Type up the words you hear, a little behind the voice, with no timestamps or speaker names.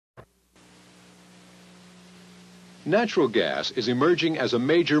Natural gas is emerging as a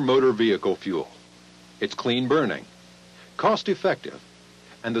major motor vehicle fuel. It's clean burning, cost effective,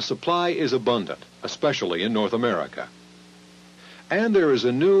 and the supply is abundant, especially in North America. And there is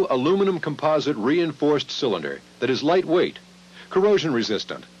a new aluminum composite reinforced cylinder that is lightweight, corrosion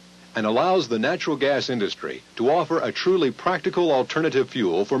resistant, and allows the natural gas industry to offer a truly practical alternative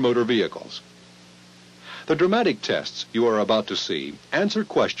fuel for motor vehicles. The dramatic tests you are about to see answer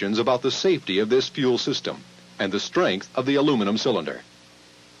questions about the safety of this fuel system and the strength of the aluminum cylinder.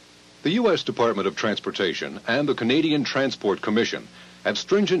 The U.S. Department of Transportation and the Canadian Transport Commission have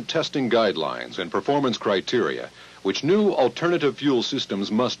stringent testing guidelines and performance criteria which new alternative fuel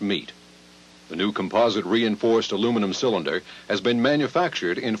systems must meet. The new composite reinforced aluminum cylinder has been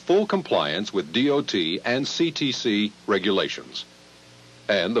manufactured in full compliance with DOT and CTC regulations.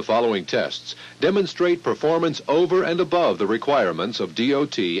 And the following tests demonstrate performance over and above the requirements of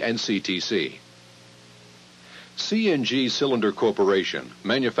DOT and CTC. CNG Cylinder Corporation,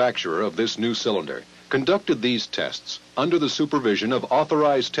 manufacturer of this new cylinder, conducted these tests under the supervision of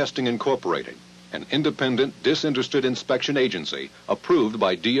Authorized Testing Incorporated, an independent, disinterested inspection agency approved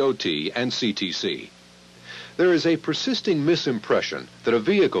by DOT and CTC. There is a persisting misimpression that a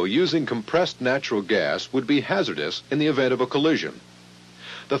vehicle using compressed natural gas would be hazardous in the event of a collision.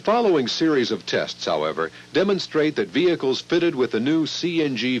 The following series of tests, however, demonstrate that vehicles fitted with the new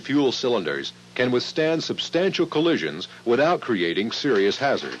CNG fuel cylinders can withstand substantial collisions without creating serious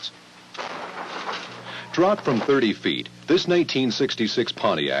hazards. Dropped from 30 feet, this 1966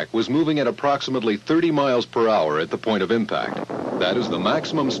 Pontiac was moving at approximately 30 miles per hour at the point of impact. That is the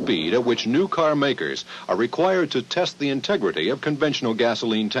maximum speed at which new car makers are required to test the integrity of conventional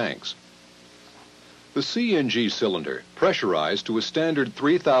gasoline tanks. The CNG cylinder, pressurized to a standard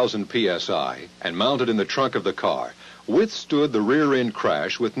 3,000 psi and mounted in the trunk of the car, withstood the rear-end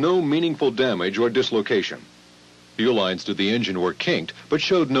crash with no meaningful damage or dislocation. Fuel lines to the engine were kinked but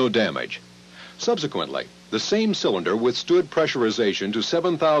showed no damage. Subsequently, the same cylinder withstood pressurization to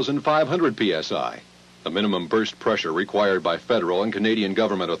 7,500 psi, the minimum burst pressure required by federal and Canadian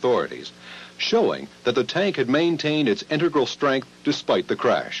government authorities, showing that the tank had maintained its integral strength despite the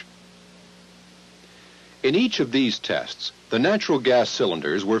crash. In each of these tests, the natural gas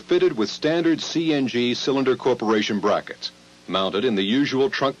cylinders were fitted with standard CNG Cylinder Corporation brackets, mounted in the usual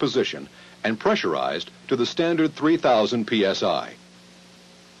trunk position, and pressurized to the standard 3,000 psi.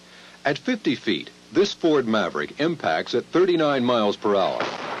 At 50 feet, this Ford Maverick impacts at 39 miles per hour.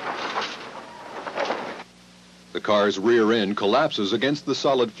 The car's rear end collapses against the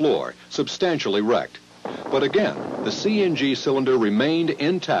solid floor, substantially wrecked. But again, the CNG cylinder remained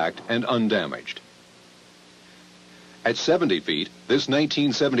intact and undamaged. At 70 feet, this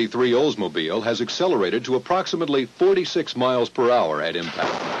 1973 Oldsmobile has accelerated to approximately 46 miles per hour at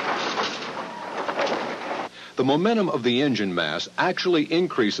impact. The momentum of the engine mass actually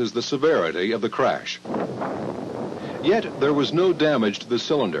increases the severity of the crash. Yet there was no damage to the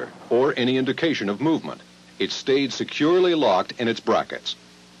cylinder or any indication of movement. It stayed securely locked in its brackets.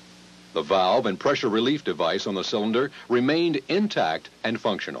 The valve and pressure relief device on the cylinder remained intact and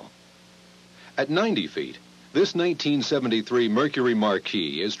functional. At 90 feet, this 1973 Mercury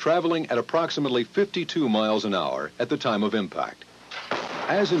Marquis is traveling at approximately 52 miles an hour at the time of impact.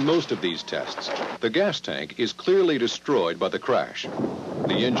 As in most of these tests, the gas tank is clearly destroyed by the crash.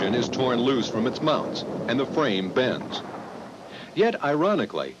 The engine is torn loose from its mounts, and the frame bends. Yet,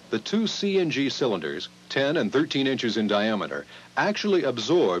 ironically, the two CNG cylinders, 10 and 13 inches in diameter, actually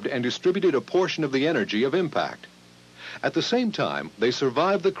absorbed and distributed a portion of the energy of impact. At the same time, they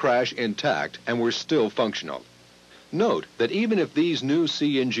survived the crash intact and were still functional. Note that even if these new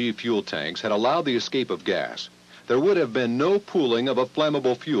CNG fuel tanks had allowed the escape of gas, there would have been no pooling of a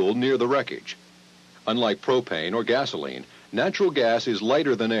flammable fuel near the wreckage. Unlike propane or gasoline, natural gas is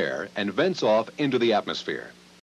lighter than air and vents off into the atmosphere.